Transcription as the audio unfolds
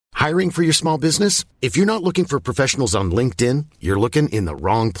Hiring for your small business? If you're not looking for professionals on LinkedIn, you're looking in the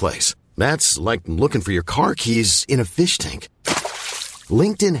wrong place. That's like looking for your car keys in a fish tank.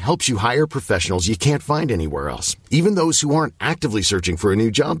 LinkedIn helps you hire professionals you can't find anywhere else, even those who aren't actively searching for a new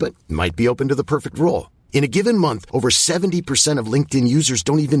job but might be open to the perfect role. In a given month, over 70% of LinkedIn users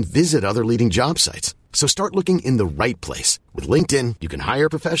don't even visit other leading job sites. So start looking in the right place. With LinkedIn, you can hire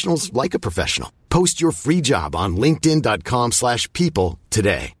professionals like a professional. Post your free job on linkedin.com/people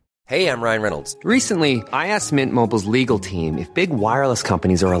today. Hey, I'm Ryan Reynolds. Recently, I asked Mint Mobile's legal team if big wireless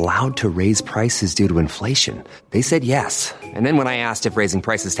companies are allowed to raise prices due to inflation. They said yes. And then when I asked if raising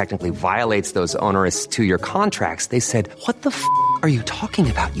prices technically violates those onerous two-year contracts, they said, what the f*** are you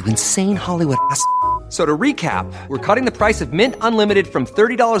talking about, you insane Hollywood ass f- So to recap, we're cutting the price of Mint Unlimited from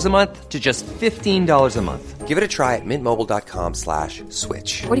 $30 a month to just $15 a month. Give it a try at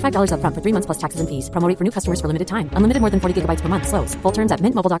mintmobile.com/switch. $45 up front for 3 months plus taxes and fees. Promo rate for new customers for limited time. Unlimited more than 40 gigabytes per month. Slows full terms at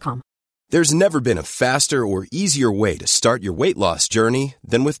mintmobile.com. There's never been a faster or easier way to start your weight loss journey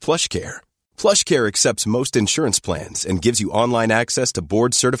than with PlushCare. PlushCare accepts most insurance plans and gives you online access to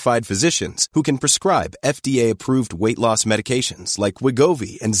board-certified physicians who can prescribe FDA-approved weight loss medications like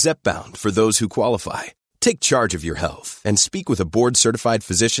Wegovy and Zepbound for those who qualify. Take charge of your health and speak with a board-certified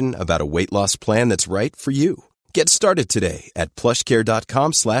physician about a weight loss plan that's right for you. Get started today at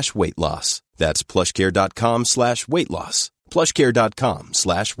plushcare.com/weight loss. That's plushcare.com/weight loss.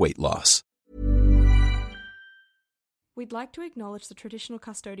 plushcare.com/weight loss. We'd like to acknowledge the traditional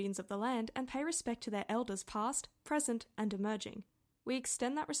custodians of the land and pay respect to their elders past, present, and emerging. We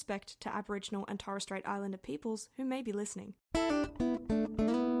extend that respect to Aboriginal and Torres Strait Islander peoples who may be listening.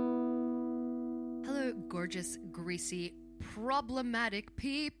 Hello, gorgeous, greasy, problematic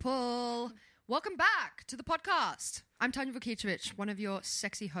people. Welcome back to the podcast. I'm Tanya Vukicevic, one of your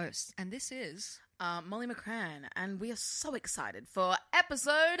sexy hosts, and this is... Molly McCran, and we are so excited for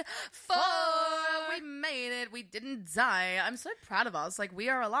episode 4. We made it. We didn't die. I'm so proud of us. Like, we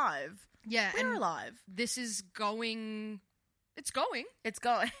are alive. Yeah, we're alive. This is going... It's going. It's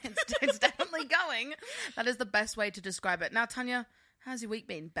going. It's definitely going. That is the best way to describe it. Now, Tanya, how's your week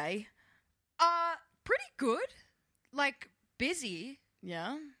been, bae? Pretty good. Like, busy.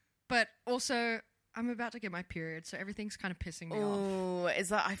 Yeah. But also, I'm about to get my period, so everything's kind of pissing me off. Oh,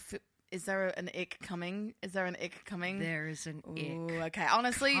 is there an ick coming? Is there an ick coming? There is an ick. Okay,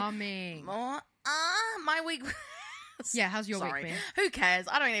 honestly. Coming. My week... Yeah, how's your week been? Who cares?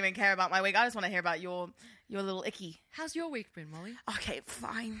 I don't even care about my week. I just want to hear about your little icky. How's your week been, Molly? Okay,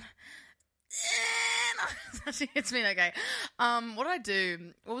 fine. It's been okay. What did I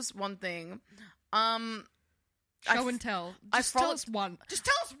do? What was one thing? Show and tell. Just tell us one. Just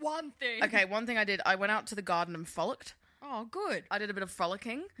tell us one thing. Okay, one thing I did. I went out to the garden and frolicked. Oh, good. I did a bit of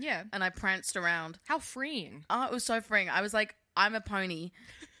frolicking. Yeah. And I pranced around. How freeing. Oh, it was so freeing. I was like, I'm a pony.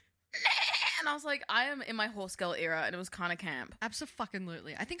 And I was like, I am in my horse girl era, and it was kind of camp.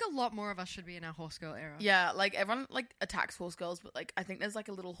 Abso-fucking-lutely. I think a lot more of us should be in our horse girl era. Yeah, like everyone like attacks horse girls, but like I think there's like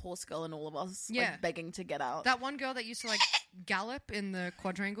a little horse girl in all of us, like begging to get out. That one girl that used to like gallop in the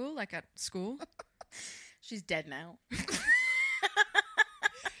quadrangle, like at school. She's dead now.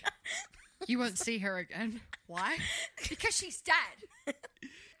 You won't see her again. Why? Because she's dead.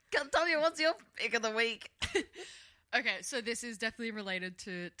 Can't tell you what's your pick of the week. Okay, so this is definitely related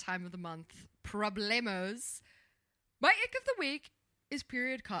to time of the month. Problemos. My ick of the week is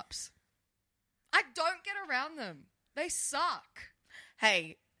period cups. I don't get around them. They suck.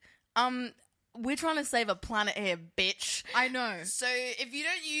 Hey, we're trying to save a planet here, bitch. I know. So if you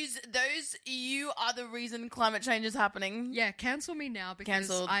don't use those, you are the reason climate change is happening. Yeah, cancel me now because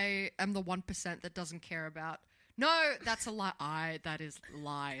Cancelled. I am the 1% that doesn't care about... No, that's a lie. That is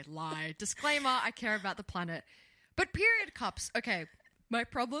lie. Disclaimer, I care about the planet. But period cups, okay, my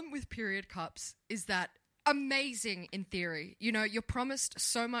problem with period cups is that amazing in theory. You know, you're promised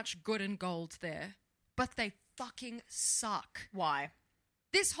so much good and gold there, but they fucking suck. Why?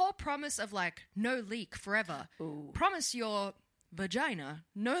 This whole promise of, like, no leak forever. Ooh. Promise your vagina,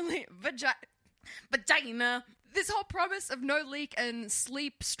 no leak, Vagina. This whole promise of no leak and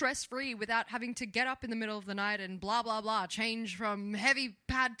sleep stress-free without having to get up in the middle of the night and blah, blah, blah, change from heavy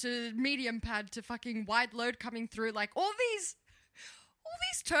pad to medium pad to fucking wide load coming through, like, all these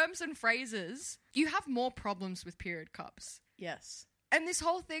terms and phrases, you have more problems with period cups. Yes. And this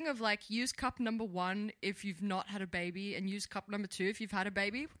whole thing of, like, use cup number 1 if you've not had a baby and use cup number 2 if you've had a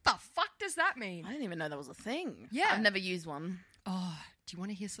baby. What the fuck does that mean? I didn't even know that was a thing. Yeah. I've never used one. Oh, do you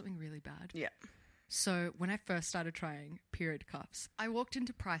want to hear something really bad? Yeah. So when I first started trying period cups, I walked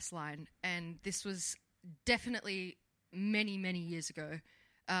into Priceline, and this was definitely many, many years ago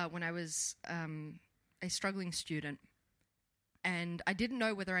when I was a struggling student. and I didn't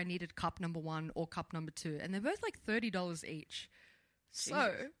know whether I needed cup number 1 or cup number 2, and they're both like $30 each.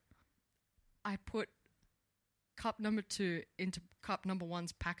 So I put cup number 2 into cup number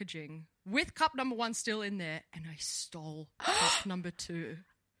 1's packaging with cup number 1 still in there, and I stole cup number 2.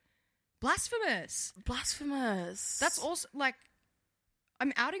 Blasphemous. That's also like,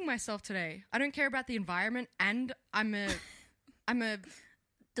 I'm outing myself today. I don't care about the environment, and I'm a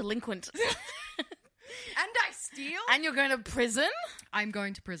delinquent. And I steal. And you're going to prison? I'm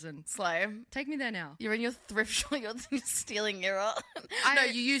going to prison. Slow. Take me there now. You're in your thrift shop. You're stealing your... No,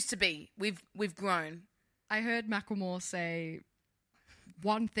 you used to be. We've grown. I heard Macklemore say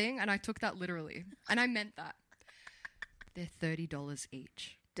one thing, and I took that literally. And I meant that. They're $30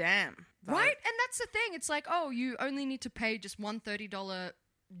 each. Damn. Right? And that's the thing. It's like, oh, you only need to pay just one $30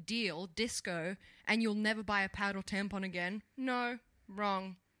 deal, disco, and you'll never buy a pad or tampon again. No,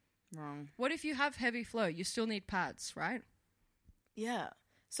 wrong. What if you have heavy flow? You still need pads, right? Yeah.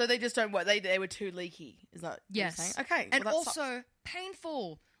 So they just don't work. They were too leaky. Is that what you're saying? Okay. And well, also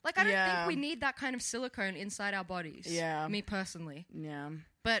painful. Like, I don't think we need that kind of silicone inside our bodies. Yeah. Me personally. Yeah.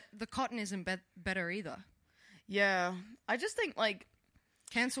 But the cotton isn't better either. Yeah. I just think, like...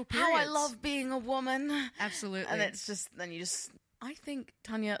 Cancel periods. How I love being a woman. Absolutely. And it's just... Then you just... I think,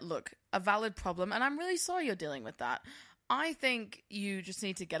 Tanya, look, a valid problem, and I'm really sorry you're dealing with that. I think you just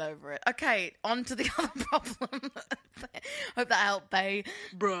need to get over it. Okay, on to the other problem. Hope that helped, babe.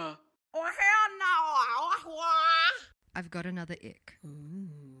 Bruh. Oh, hell no. I've got another ick.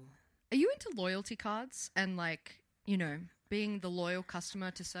 Ooh. Are you into loyalty cards and, like, you know, being the loyal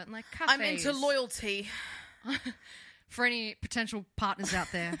customer to certain, like, cafes? I'm into loyalty. For any potential partners out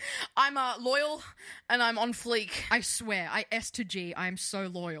there. I'm loyal and I'm on fleek. I swear, I S to G, I am so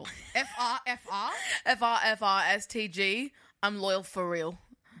loyal. FR? FRFRSTG, I'm loyal for real.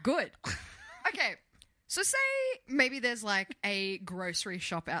 Good. Okay, so say maybe there's like a grocery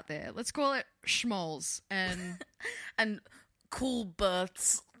shop out there. Let's call it Schmoles and... and Cool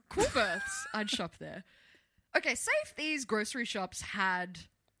Berths. Cool Berths, I'd shop there. Okay, say if these grocery shops had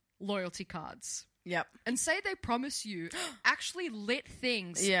loyalty cards. Yep. And say they promise you actually lit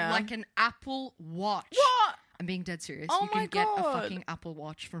things Yeah. like an Apple Watch. What? I'm being dead serious. Oh you can my get a God. fucking Apple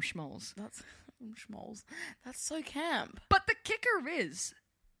Watch from Schmoles. That's Schmoles. That's so camp. But the kicker is,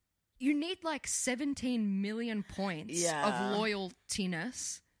 you need like 17 million points of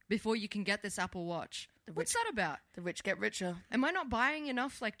loyaltiness before you can get this Apple Watch. What's that about? The rich get richer. Am I not buying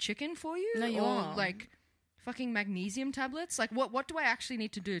enough like chicken for you? No, you or are. Like fucking magnesium tablets? Like what do I actually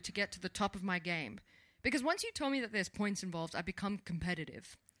need to do to get to the top of my game? Because once you tell me that there's points involved, I become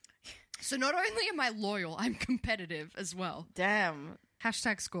competitive. So not only am I loyal, I'm competitive as well. Damn.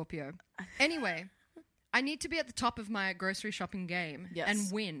 Hashtag Scorpio. Anyway, I need to be at the top of my grocery shopping game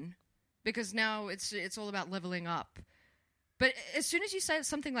and win. Because now it's all about leveling up. But as soon as you say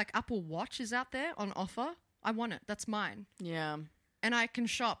something like Apple Watch is out there on offer, I want it. That's mine. Yeah. And I can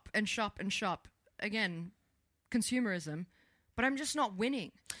shop and shop and shop. Again, consumerism. But I'm just not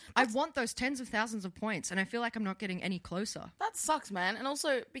winning. I want those tens of thousands of points, and I feel like I'm not getting any closer. That sucks, man. And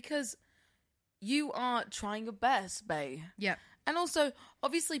also because you are trying your best, bae. Yeah. And also,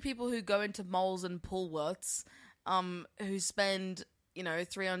 obviously, people who go into malls and Woolworths, who spend, you know,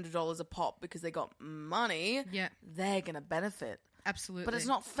 $300 a pop because they got money, they're going to benefit. Absolutely. But it's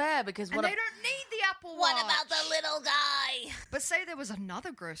not fair because... And they don't need the Apple Watch. What about the little guy? But say there was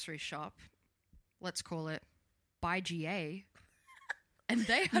another grocery shop, let's call it By GA, and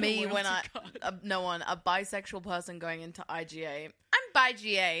they had Me a when loyalty card. a bisexual person going into IGA. I'm by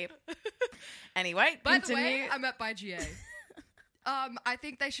GA. Anyway, By continue. the way, I'm at By GA. I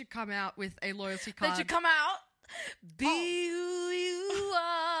think they should come out with a loyalty card. They should come out. Be who you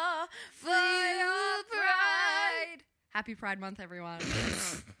are for your pride. Happy Pride Month, everyone.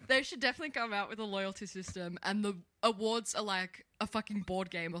 They should definitely come out with a loyalty system, and the awards are like a fucking board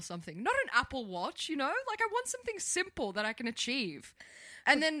game or something. Not an Apple Watch, you know? Like, I want something simple that I can achieve.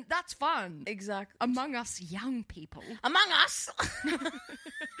 And then that's fun. Exactly. Among us young people. Among us.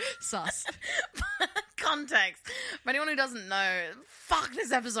 Sus. Context. For anyone who doesn't know, fuck,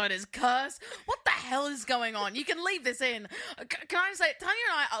 this episode is cursed. What the hell is going on? You can leave this in. Can I say, Tanya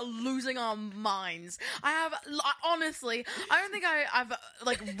and I are losing our minds. Honestly, I don't think I've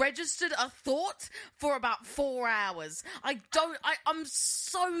registered a thought for about 4 hours.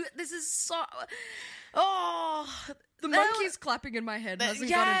 This is so... Oh... The monkey's clapping in my head hasn't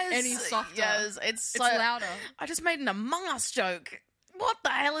gotten any softer. Yes, it's louder. I just made an Among Us joke. What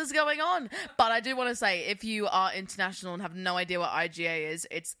the hell is going on? But I do want to say, if you are international and have no idea what IGA is,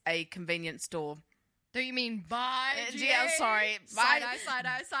 it's a convenience store. Do you mean by GA? Yeah, sorry. Side-eye,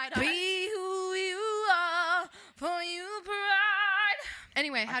 side-eye, side-eye. Be who you are, for you pride.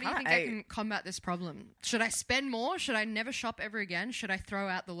 Anyway, how do you think I hate. can combat this problem? Should I spend more? Should I never shop ever again? Should I throw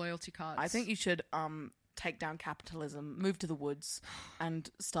out the loyalty cards? I think you should take down capitalism, move to the woods, and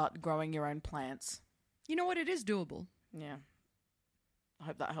start growing your own plants. You know what? It is doable. Yeah. I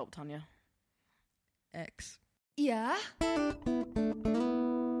hope that helped, Tanya. X. Yeah.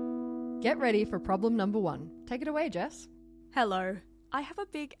 Get ready for problem number 1. Take it away, Jess. Hello. I have a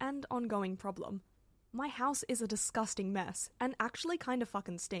big and ongoing problem. My house is a disgusting mess, and actually kind of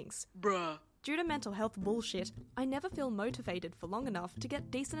fucking stinks. Bruh. Due to mental health bullshit, I never feel motivated for long enough to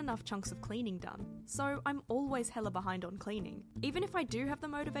get decent enough chunks of cleaning done, so I'm always hella behind on cleaning. Even if I do have the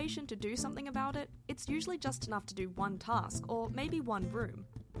motivation to do something about it, it's usually just enough to do one task, or maybe one room.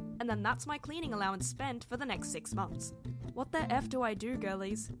 And then that's my cleaning allowance spent for the next 6 months. What the F do I do,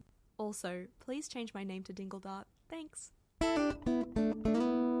 girlies? Also, please change my name to Dingle Dart. Thanks.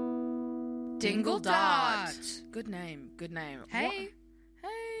 Dingle Dart. Good name. Good name. Hey.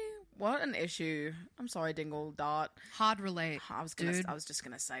 What an issue. I'm sorry, Dingle Dart. Hard relate. I was dude. just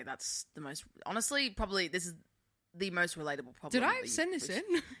gonna say that's the most. Honestly, probably this is the most relatable problem. Did I send this in?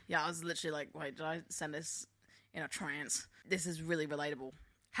 Yeah, I was literally like, wait, did I send this in a trance? This is really relatable.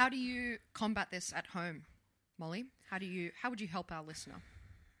 How do you combat this at home, Molly? How would you help our listener?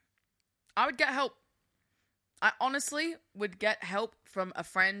 I would get help. I honestly would get help from a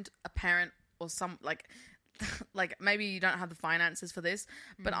friend, a parent, or some like maybe you don't have the finances for this,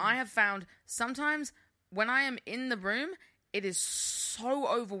 but I have found sometimes when I am in the room, it is so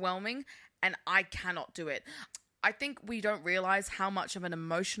overwhelming and I cannot do it. I think we don't realize how much of an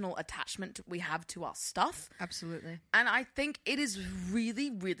emotional attachment we have to our stuff. Absolutely. And I think it is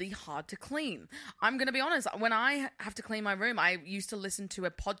really, really hard to clean. I'm going to be honest. When I have to clean my room, I used to listen to a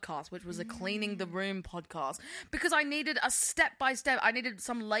podcast, which was a cleaning the room podcast, because I needed a step-by-step. I needed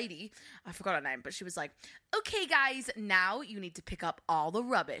some lady, I forgot her name, but she was like, okay, guys, now you need to pick up all the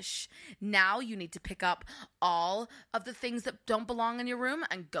rubbish. Now you need to pick up all of the things that don't belong in your room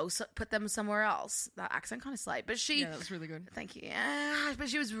and go put them somewhere else. That accent kind of slight. But Yeah, that was really good. Thank you. Yeah, but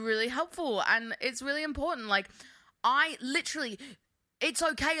she was really helpful, and it's really important. Like, I literally, it's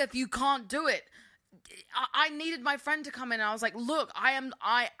okay if you can't do it. I needed my friend to come in, and I was like, look, I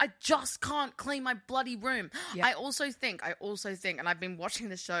just can't clean my bloody room. Yeah. I also think, and I've been watching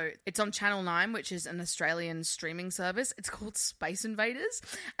the show, it's on Channel 9, which is an Australian streaming service. It's called Space Invaders,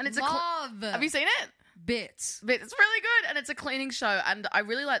 and it's have you seen it? Bits. But it's really good, and it's a cleaning show, and I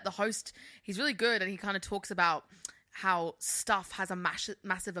really like the host. He's really good, and he kind of talks about how stuff has a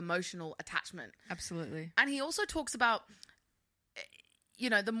massive emotional attachment. Absolutely. And he also talks about, you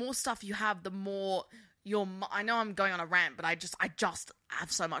know, the more stuff you have, the more I know I'm going on a rant, but I just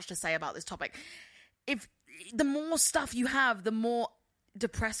have so much to say about this topic. If the more stuff you have, the more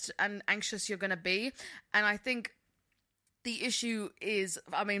depressed and anxious you're going to be, and I think the issue is,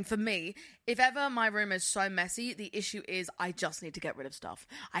 I mean, for me, if ever my room is so messy, the issue is I just need to get rid of stuff.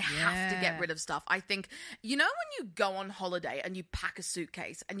 I have to get rid of stuff. I think, you know, when you go on holiday and you pack a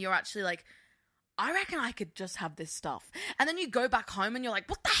suitcase and you're actually like, I reckon I could just have this stuff. And then you go back home and you're like,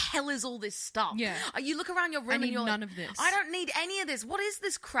 what the hell is all this stuff? Yeah. You look around your room I need and you're none like, of this. I don't need any of this. What is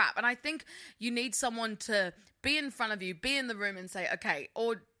this crap? And I think you need someone to be in front of you, be in the room and say, okay,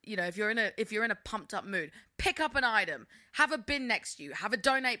 or, you know, if you're in a pumped up mood, pick up an item, have a bin next to you, have a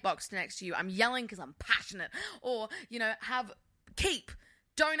donate box next to you. I'm yelling because I'm passionate. Or, you know, keep,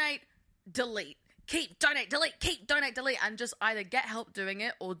 donate, delete, keep, donate, delete, keep, donate, delete, and just either get help doing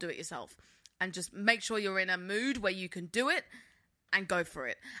it or do it yourself. And just make sure you're in a mood where you can do it and go for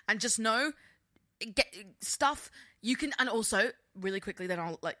it. And just know, get stuff you can, and also really quickly, then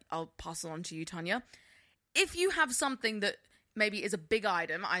I'll pass it on to you, Tanya. If you have something that maybe is a big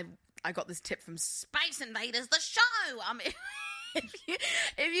item, I got this tip from Space Invaders, the show.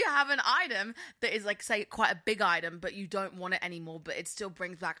 If you have an item that is like, say, quite a big item, but you don't want it anymore, but it still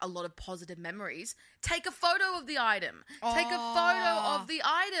brings back a lot of positive memories, take a photo of the item. Take a photo of the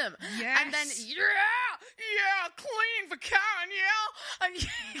item. Yes. And then, clean for Karen, and you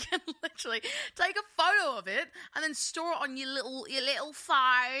can literally take a photo of it and then store it on your little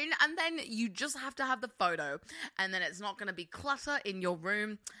phone, and then you just have to have the photo, and then it's not going to be clutter in your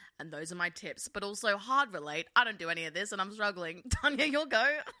room. And those are my tips. But also, hard relate. I don't do any of this and I'm struggling. Tanya, you'll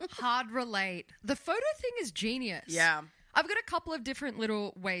go. Hard relate. The photo thing is genius. Yeah. I've got a couple of different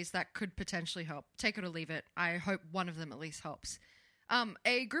little ways that could potentially help. Take it or leave it. I hope one of them at least helps.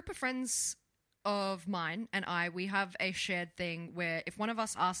 A group of friends of mine and we have a shared thing where if one of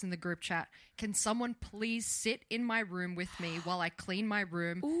us asks in the group chat, can someone please sit in my room with me while I clean my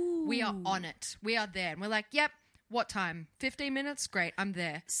room? Ooh. We are on it. We are there. And we're like, yep. What time? 15 minutes? Great, I'm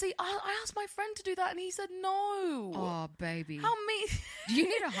there. See, I asked my friend to do that and he said no. Oh, baby. How me? Do you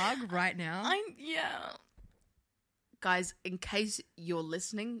need a hug right now? Yeah. Guys, in case you're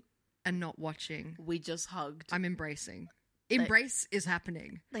listening And not watching. we just hugged. I'm embracing. Embrace is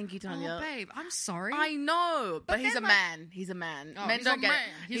happening. Thank you, Tanya. Oh, babe, I'm sorry. I know, but he's a then, like- man. He's a man. Oh, Men he's don't a get man.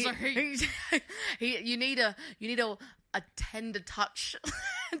 He's a he. You need a tender touch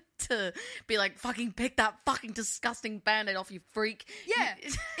to be like, fucking pick that fucking disgusting band-aid off, you freak. Yeah.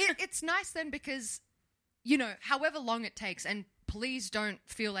 It's nice then because, you know, however long it takes, and please don't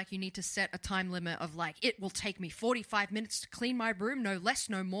feel like you need to set a time limit of like, it will take me 45 minutes to clean my room, no less,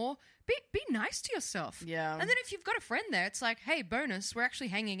 no more. Be nice to yourself. Yeah. And then if you've got a friend there, it's like, hey, bonus, we're actually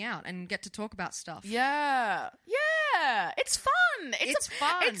hanging out and get to talk about stuff. Yeah. It's fun. It's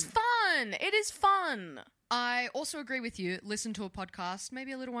fun. It's fun. It is fun. I also agree with you. Listen to a podcast,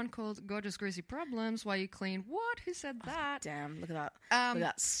 maybe a little one called Gorgeous Greasy Problems while you clean. What? Who said that? Damn, look at that. Look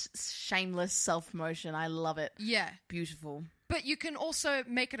at that shameless self-promotion. I love it. Yeah. Beautiful. But you can also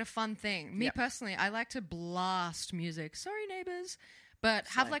make it a fun thing. Me Yep. personally, I like to blast music. Sorry, neighbors. But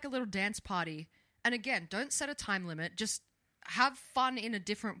have like a little dance party. And again, don't set a time limit. Just have fun in a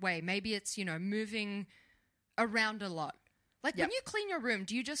different way. Maybe it's, you know, moving around a lot. Like Yep. when you clean your room,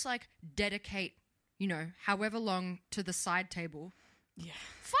 do you just like dedicate, you know, however long to the side table? Yeah.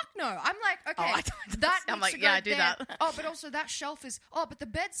 Fuck no. I'm like, okay, I don't- that I'm needs like, to yeah, go I do there. that. Oh, but also that shelf is, but the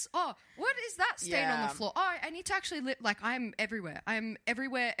bed's, what is that stain on Yeah. the floor? Oh, I need to actually like, I'm everywhere. I'm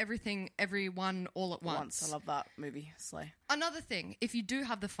everywhere, everything, everyone, all at once. I love that movie. Slay. Another thing, if you do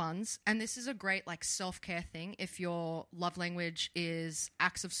have the funds, and this is a great like self-care thing, if your love language is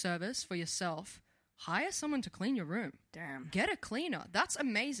acts of service for yourself, hire someone to clean your room. Damn. Get a cleaner. That's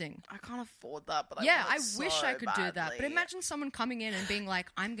amazing. I can't afford that, but Yeah, I I want it wish so I could do that. But badly. imagine someone coming in and being like,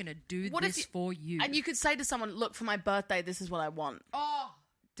 I'm going to do What if this you- for you. And you could say to someone, look, for my birthday, this is what I want. oh,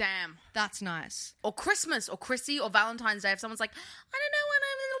 Damn. that's nice. Or Christmas, or Chrissy, or Valentine's Day. If someone's like, I don't know when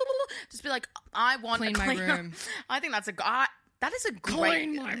I'm... Just be like, I want Clean a my cleaner. room. I think that's that is a great...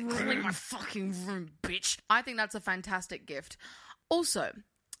 Clean my Clean room. my fucking room, bitch. I think that's a fantastic gift. Also,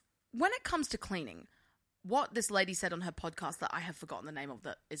 when it comes to cleaning, what this lady said on her podcast that I have forgotten the name of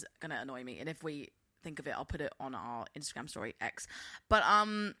that is going to annoy me. And if we think of it, I'll put it on our Instagram story, X. But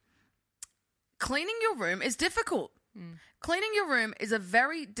cleaning your room is difficult. Cleaning your room is a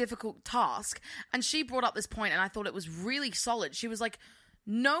very difficult task. And she brought up this point, and I thought it was really solid. She was like,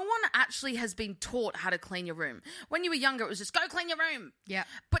 no one actually has been taught how to clean your room. When you were younger, it was just, go clean your room. Yeah.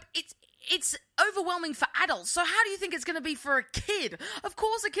 But it's overwhelming for adults. So how do you think it's going to be for a kid? Of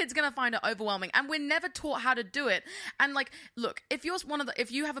course a kid's going to find it overwhelming, and we're never taught how to do it. And like, look, if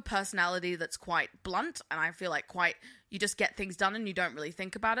you have a personality that's quite blunt, and I feel like you just get things done and you don't really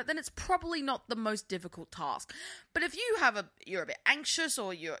think about it, then it's probably not the most difficult task. But if you're a bit anxious,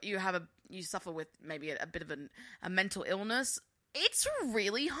 or you suffer with maybe a bit of a mental illness, it's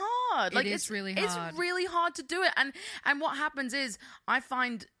really hard. It's really hard. It's really hard to do it. And what happens is I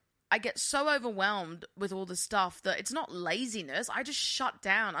find I get so overwhelmed with all the stuff that it's not laziness. I just shut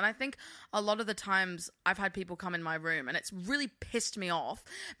down. And I think a lot of the times I've had people come in my room and it's really pissed me off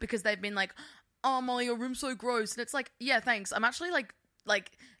because they've been like, oh, Molly, your room's so gross. And it's like, yeah, thanks. I'm actually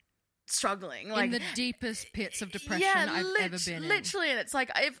like struggling. Like, in the deepest pits of depression I've ever been in. Literally. And it's like,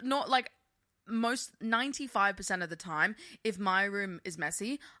 if not like, most 95% of the time, if my room is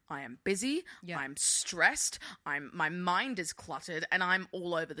messy, I am busy, Yeah. I'm stressed, my mind is cluttered, and I'm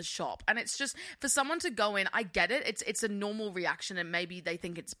all over the shop. And it's just, for someone to go in, I get it, it's a normal reaction, and maybe they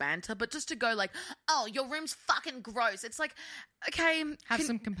think it's banter, but just to go like, oh, your room's fucking gross, it's like, okay, Have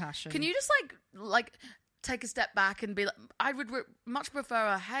some compassion. can you just like take a step back and be like, I would much prefer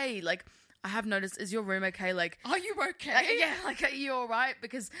a, hey, like, I have noticed, is your room okay? Like, Are you okay? yeah, like, are you all right?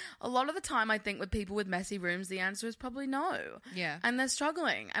 Because a lot of the time, I think with people with messy rooms, the answer is probably no. Yeah. And they're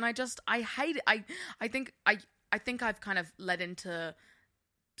struggling. And I hate it. I think I've kind of led into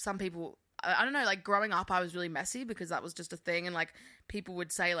some people, I don't know, like growing up, I was really messy because that was just a thing. And like people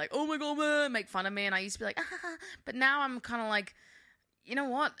would say like, oh my God, man, make fun of me. And I used to be like, but now I'm kind of like, you know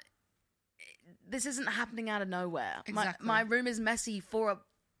what? This isn't happening out of nowhere. Exactly. My room is messy for a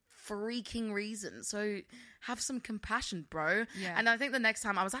freaking reason, so have some compassion, bro. Yeah. And I think the next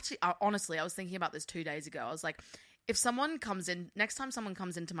time, I was thinking about this 2 days ago. I was like, if someone comes in, next time someone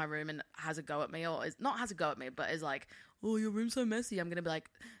comes into my room and has a go at me, or is not has a go at me, but is like, oh, your room's so messy, I'm gonna be like,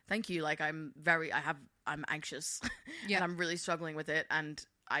 thank you, like I'm anxious Yeah. and I'm really struggling with it, and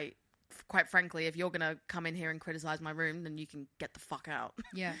I quite frankly, if you're gonna come in here and criticize my room, then you can get the fuck out.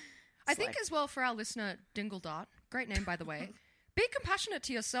 Yeah. I think like- as well for our listener, Dingle Dart, great name by the way, be compassionate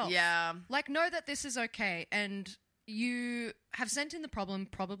to yourself. Yeah. Like, know that this is okay, and you have sent in the problem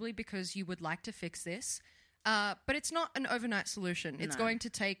probably because you would like to fix this, but it's not an overnight solution. It's going to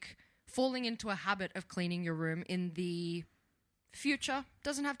take falling into a habit of cleaning your room in the future.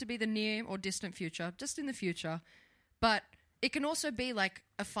 Doesn't have to be the near or distant future, just in the future. But it can also be like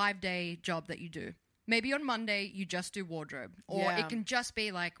a 5-day job that you do. Maybe on Monday you just do wardrobe, or it can just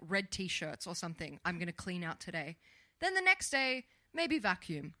be like red t-shirts or something. I'm going to clean out today. Then the next day, maybe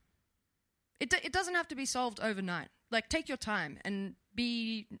vacuum. It doesn't have to be solved overnight. Like, take your time and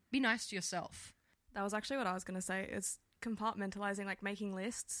be nice to yourself. That was actually what I was going to say. It's compartmentalizing, like making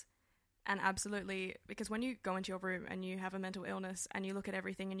lists. And absolutely, because when you go into your room and you have a mental illness and you look at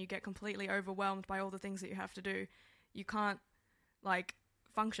everything and you get completely overwhelmed by all the things that you have to do, you can't, like,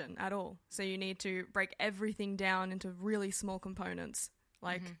 function at all. So you need to break everything down into really small components,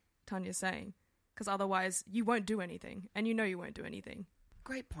 like Tanya's saying. Because otherwise, you won't do anything. And you know you won't do anything.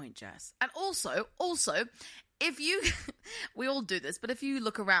 Great point, Jess. And also, if you, we all do this, but if you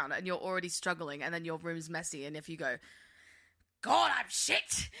look around and you're already struggling and then your room's messy and if you go, God, I'm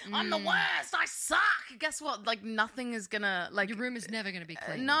shit. I'm the worst. I suck. Guess what? Like, nothing is gonna, like... Your room is never going to be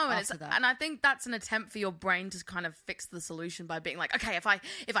clean after that. And I think that's an attempt for your brain to kind of fix the solution by being like, okay, if I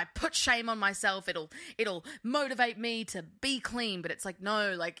put shame on myself, it'll motivate me to be clean. But it's like,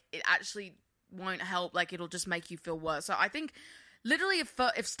 no, like, it actually won't help. Like, it'll just make you feel worse. So I think, literally,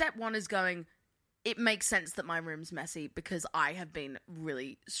 if step one is going... It makes sense that my room's messy because I have been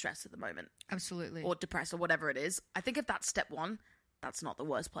really stressed at the moment. Absolutely. Or depressed or whatever it is. I think if that's step one, that's not the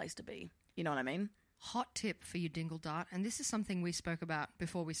worst place to be. You know what I mean? Hot tip for you, Dingle Dart, and this is something we spoke about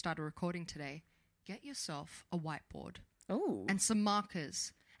before we started recording today. Get yourself a whiteboard. Ooh. And some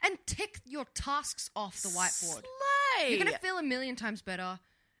markers. And tick your tasks off the whiteboard. Slay! You're going to feel a million times better.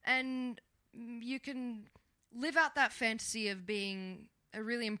 And you can live out that fantasy of being a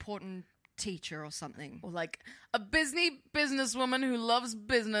really important teacher or something. Or like a busy businesswoman who loves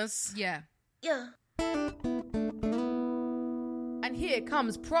business. Yeah. And here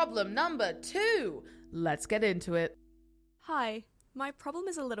comes problem number 2. Let's get into it. Hi, my problem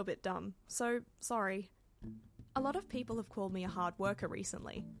is a little bit dumb, so sorry. A lot of people have called me a hard worker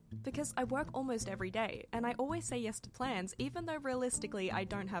recently, because I work almost every day, and I always say yes to plans, even though realistically I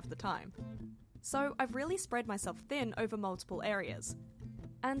don't have the time. So I've really spread myself thin over multiple areas.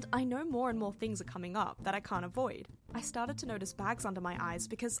 And I know more and more things are coming up that I can't avoid. I started to notice bags under my eyes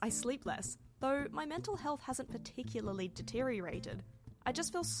because I sleep less, though my mental health hasn't particularly deteriorated. I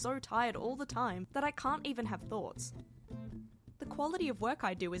just feel so tired all the time that I can't even have thoughts. The quality of work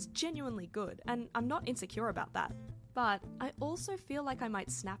I do is genuinely good, and I'm not insecure about that. But I also feel like I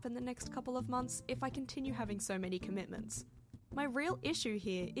might snap in the next couple of months if I continue having so many commitments. My real issue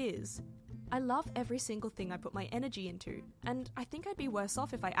here is, I love every single thing I put my energy into, and I think I'd be worse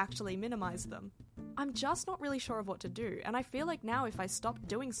off if I actually minimize them. I'm just not really sure of what to do, and I feel like now if I stop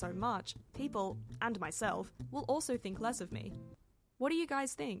doing so much, people, and myself, will also think less of me. What do you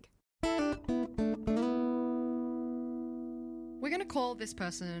guys think? We're going to call this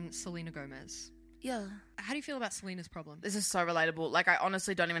person Selena Gomez. Yeah. How do you feel about Selena's problem? This is so relatable. Like, I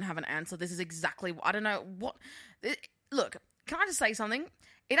honestly don't even have an answer. This is exactly... I don't know what... Look, can I just say something?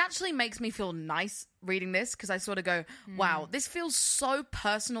 It actually makes me feel nice reading this because I sort of go, wow, this feels so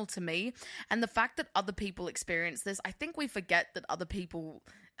personal to me. And the fact that other people experience this, I think we forget that other people...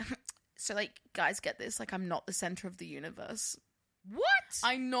 So, like, guys, get this. Like, I'm not the center of the universe. What?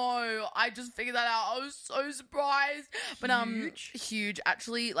 I know. I just figured that out. I was so surprised. But huge.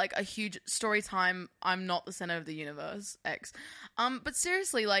 Actually, like a huge story time. I'm not the center of the universe. X. But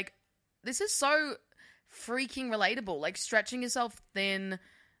seriously, like, this is so freaking relatable. Like, stretching yourself thin.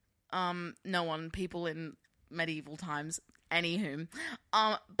 People in medieval times. Anywho.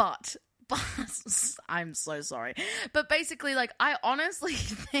 But I'm so sorry. But basically, like, I honestly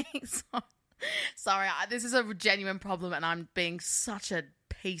think so. Sorry, this is a genuine problem, and I'm being such a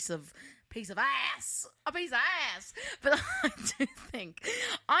piece of ass. But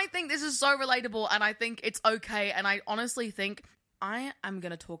I think this is so relatable, and I think it's okay. And I honestly think I am going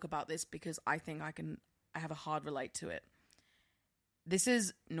to talk about this because I think I have a hard relate to it. This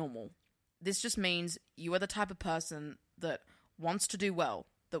is normal. This just means you are the type of person that wants to do well,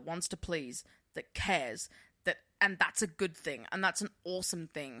 that wants to please, that cares, and that's a good thing, and that's an awesome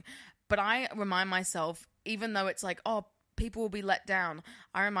thing. But I remind myself, even though it's like, oh, people will be let down,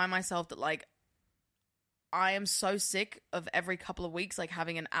 I remind myself that, like, I am so sick of every couple of weeks, like,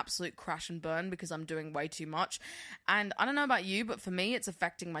 having an absolute crash and burn because I'm doing way too much. And I don't know about you, but for me, it's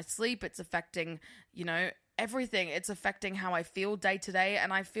affecting my sleep. It's affecting, everything. It's affecting how I feel day to day.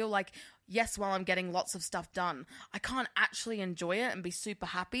 And I feel like, yes, while I'm getting lots of stuff done, I can't actually enjoy it and be super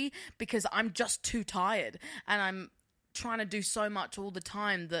happy because I'm just too tired. And I'm trying to do so much all the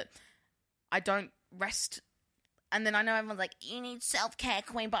time that I don't rest. And then I know everyone's like, you need self-care,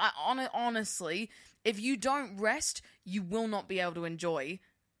 queen. But honestly, if you don't rest, you will not be able to enjoy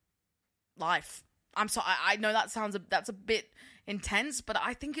life. I'm sorry, I know that's a bit intense, but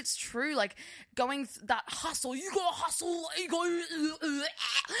I think it's true. Like, going that hustle, you gotta hustle,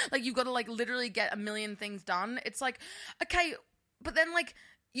 like, you've got to, like, literally get a million things done. It's like, okay, but then, like,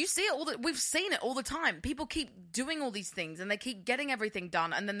 you see it we've seen it all the time. People keep doing all these things, and they keep getting everything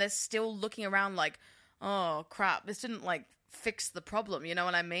done, and then they're still looking around like, oh, crap, this didn't, like, fix the problem, you know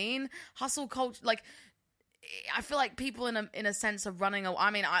what I mean? Hustle culture, like, I feel like people in a sense of running away.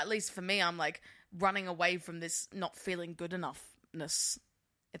 I mean, at least for me, I'm, like, running away from this not feeling good enoughness,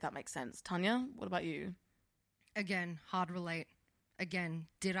 if that makes sense. Tanya, what about you? Again, hard relate. Again,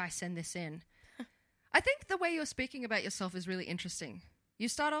 did I send this in? I think the way you're speaking about yourself is really interesting. You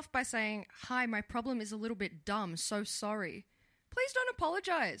start off by saying, hi, my problem is a little bit dumb, so sorry. Please don't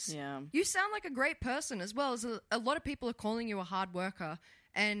apologize. Yeah. You sound like a great person, as well as a lot of people are calling you a hard worker,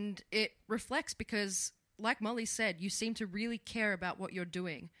 and it reflects because, like Molly said, you seem to really care about what you're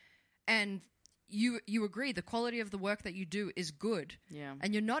doing. And you agree the quality of the work that you do is good. Yeah.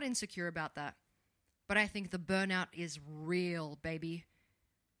 And you're not insecure about that. But I think the burnout is real, baby.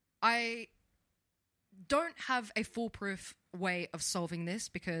 I don't have a foolproof way of solving this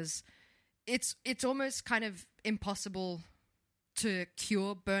because it's almost kind of impossible to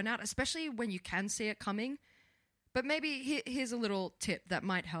cure burnout, especially when you can see it coming. But maybe here's a little tip that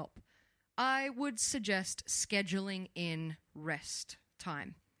might help. I would suggest scheduling in rest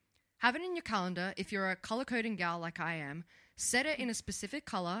time. Have it in your calendar. If you're a color-coding gal like I am, set it in a specific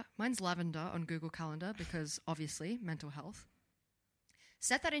color. Mine's lavender on Google Calendar because, obviously, mental health.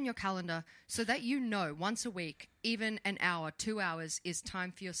 Set that in your calendar so that you know once a week, even an hour, 2 hours is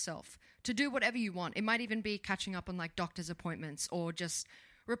time for yourself to do whatever you want. It might even be catching up on, like, doctor's appointments or just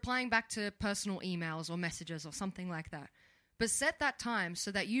replying back to personal emails or messages or something like that. But set that time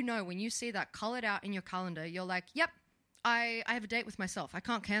so that you know when you see that colored out in your calendar, you're like, yep, I have a date with myself. I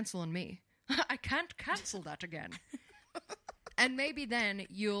can't cancel on me. I can't cancel that again. And maybe then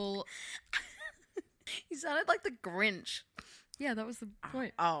you'll... You sounded like the Grinch. Yeah, that was the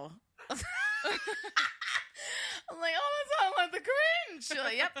point. Oh. I'm like, oh, that sounds like the Grinch. You're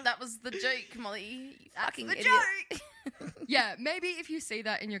like, yep, that was the joke, Molly. You fucking the idiot. joke. Yeah, maybe if you see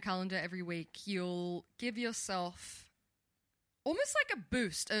that in your calendar every week, you'll give yourself almost like a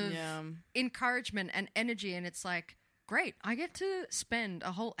boost of encouragement and energy. And it's like, great, I get to spend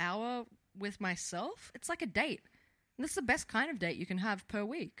a whole hour with myself. It's like a date. And that's the best kind of date you can have per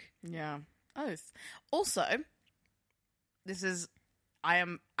week. Yeah. Oh. Also, I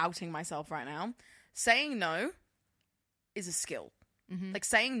am outing myself right now. Saying no is a skill. Mm-hmm. Like,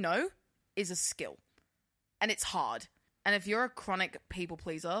 saying no is a skill. And it's hard. And if you're a chronic people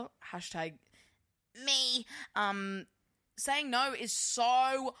pleaser, hashtag me, saying no is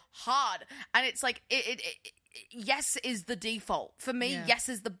so hard. And it's like, yes is the default. For me, yes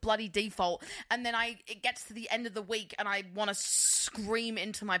is the bloody default. And then it gets to the end of the week and I want to scream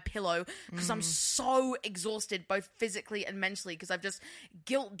into my pillow because I'm so exhausted, both physically and mentally, because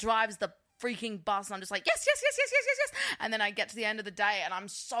guilt drives the freaking bus and I'm just like, yes. And then I get to the end of the day and I'm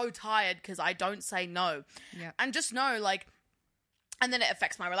so tired because I don't say no. Yep. And just know, like, and then it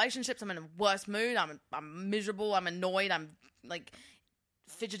affects my relationships. I'm in a worse mood. I'm miserable. I'm annoyed. I'm like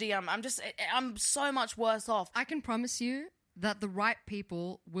fidgety. I'm so much worse off. I can promise you that the right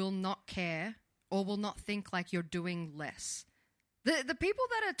people will not care or will not think like you're doing less. The people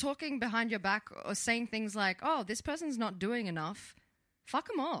that are talking behind your back or saying things like, oh, this person's not doing enough, fuck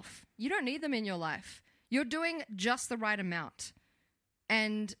them off. You don't need them in your life. You're doing just the right amount.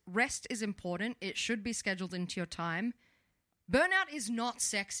 And rest is important. It should be scheduled into your time. Burnout is not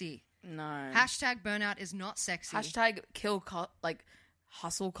sexy. No. Hashtag burnout is not sexy. Hashtag kill,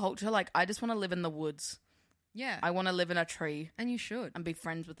 hustle culture. Like, I just want to live in the woods. Yeah. I want to live in a tree. And you should. And be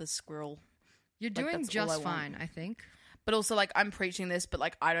friends with a squirrel. You're doing just fine, I think. But also, like, I'm preaching this, but,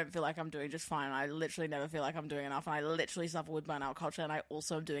 like, I don't feel like I'm doing just fine. I literally never feel like I'm doing enough. And I literally suffer with burnout culture. And I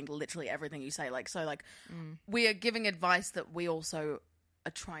also am doing literally everything you say. Like, so, like, we are giving advice that we also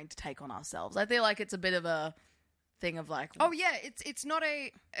are trying to take on ourselves. I feel like it's a bit of a thing of, like... Oh, yeah. It's not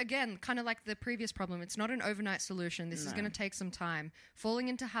again, kind of like the previous problem. It's not an overnight solution. This is going to take some time. Falling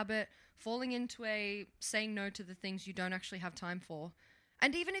into habit, falling into saying no to the things you don't actually have time for.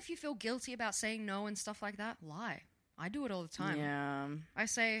 And even if you feel guilty about saying no and stuff like that, lie. I do it all the time. Yeah. I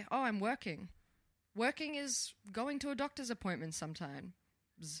say, oh, I'm working. Working is going to a doctor's appointment sometimes.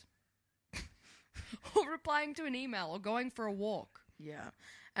 Or replying to an email or going for a walk. Yeah.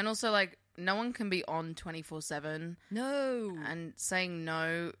 And also, like, no one can be on 24/7. No. And saying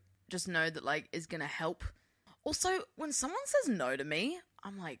no, just know that, like, is going to help. Also, when someone says no to me,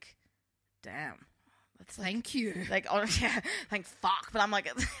 I'm like, damn. That's like, thank you. Like, oh, yeah, thank fuck. But I'm like,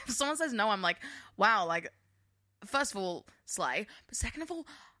 if someone says no, I'm like, wow, like, first of all, slay. But second of all,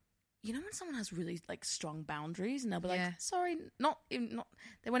 you know when someone has really, like, strong boundaries and they'll be like, sorry,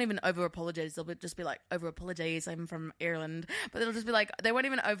 they won't even over-apologize. They'll just be like, over-apologize, I'm from Ireland. But they'll just be like, they won't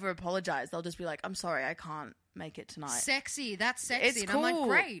even over-apologize. They'll just be like, I'm sorry, I can't make it tonight. Sexy, that's sexy. It's and cool. I'm like,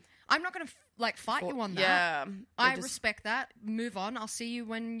 great. I'm not going to, fight you on that. Yeah. I respect that. Move on. I'll see you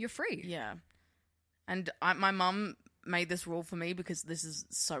when you're free. Yeah. And my mum made this rule for me because this is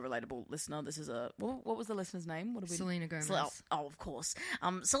so relatable, listener. This is what was the listener's name? Selena Gomez. Oh, of course.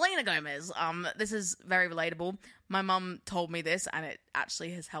 Selena Gomez. This is very relatable. My mum told me this and it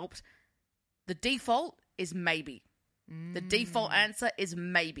actually has helped. The default is maybe. The default answer is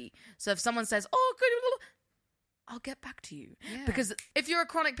maybe. So if someone says, oh, good, I'll get back to you. Yeah. Because if you're a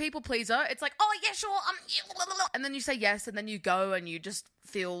chronic people pleaser, it's like, oh, yeah, sure. And then you say yes and then you go and you just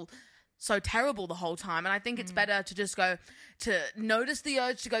feel so terrible the whole time. And I think it's better to just go, to notice the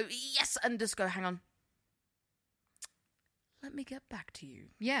urge to go yes and just go, hang on, let me get back to you.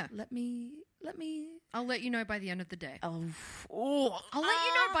 Yeah. Let me. I'll let you know by the end of the day. I'll let you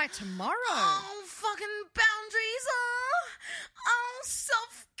know by tomorrow. Oh, fucking boundaries. Oh,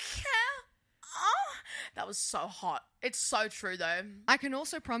 self-care. Oh, that was so hot. It's so true, though. I can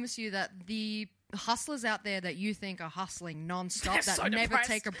also promise you that the hustlers out there that you think are hustling nonstop, that so never depressed.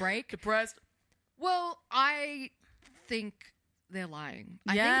 take a break. Depressed. Well, I think they're lying.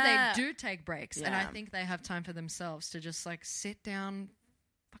 I think they do take breaks, and I think they have time for themselves to just, like, sit down,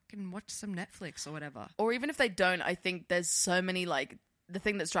 fucking watch some Netflix or whatever. Or even if they don't, I think there's so many, like, the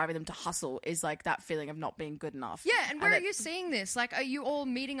thing that's driving them to hustle is, like, that feeling of not being good enough. Yeah, and where are you seeing this? Like, are you all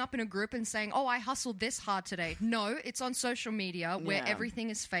meeting up in a group and saying, oh, I hustled this hard today? No, it's on social media where everything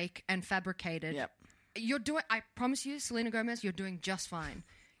is fake and fabricated. Yep. I promise you, Selena Gomez, you're doing just fine.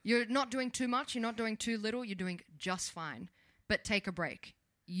 You're not doing too much, you're not doing too little, you're doing just fine. But take a break.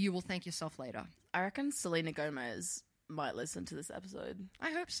 You will thank yourself later. I reckon Selena Gomez might listen to this episode.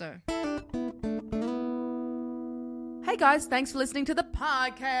 I hope so. Hey guys, thanks for listening to the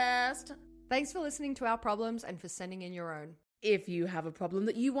podcast. Thanks for listening to our problems and for sending in your own. If you have a problem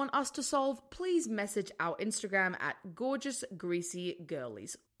that you want us to solve, please message our Instagram at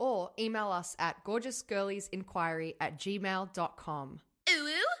gorgeousgreasygirlies. Or email us at gorgeousgirliesinquiry@gmail.com.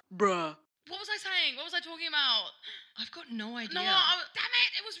 Ooh, bruh. What was I saying? What was I talking about? I've got no idea. No, damn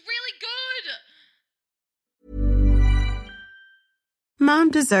it, it was really good.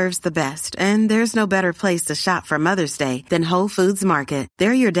 Mom deserves the best, and there's no better place to shop for Mother's Day than Whole Foods Market.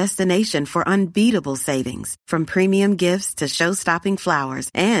 They're your destination for unbeatable savings, from premium gifts to show-stopping flowers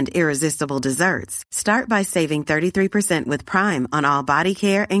and irresistible desserts. Start by saving 33% with Prime on all body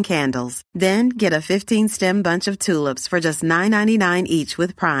care and candles. Then get a 15-stem bunch of tulips for just $9.99 each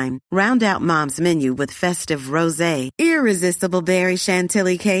with Prime. Round out Mom's menu with festive rosé, irresistible berry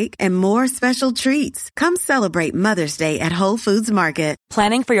chantilly cake, and more special treats. Come celebrate Mother's Day at Whole Foods Market.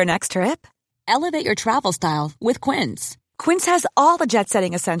 Planning for your next trip? Elevate your travel style with Quince. Quince has all the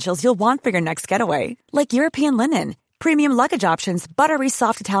jet-setting essentials you'll want for your next getaway, like European linen, premium luggage options, buttery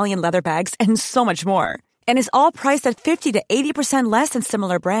soft Italian leather bags, and so much more. And is all priced at 50 to 80% less than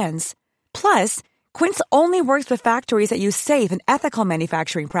similar brands. Plus, Quince only works with factories that use safe and ethical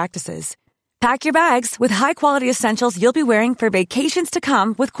manufacturing practices. Pack your bags with high-quality essentials you'll be wearing for vacations to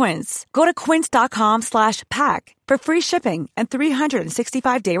come with Quince. Go to quince.com/pack for free shipping and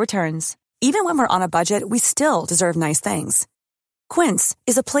 365-day returns. Even when we're on a budget, we still deserve nice things. Quince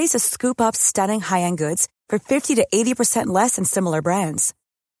is a place to scoop up stunning high-end goods for 50 to 80% less than similar brands.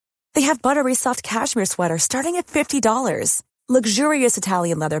 They have buttery soft cashmere sweaters starting at $50, luxurious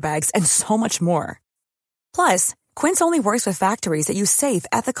Italian leather bags, and so much more. Plus, Quince only works with factories that use safe,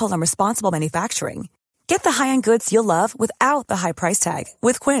 ethical, and responsible manufacturing. Get the high-end goods you'll love without the high price tag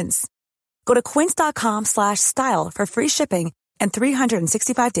with Quince. Go to quince.com/style for free shipping and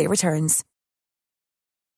 365-day returns.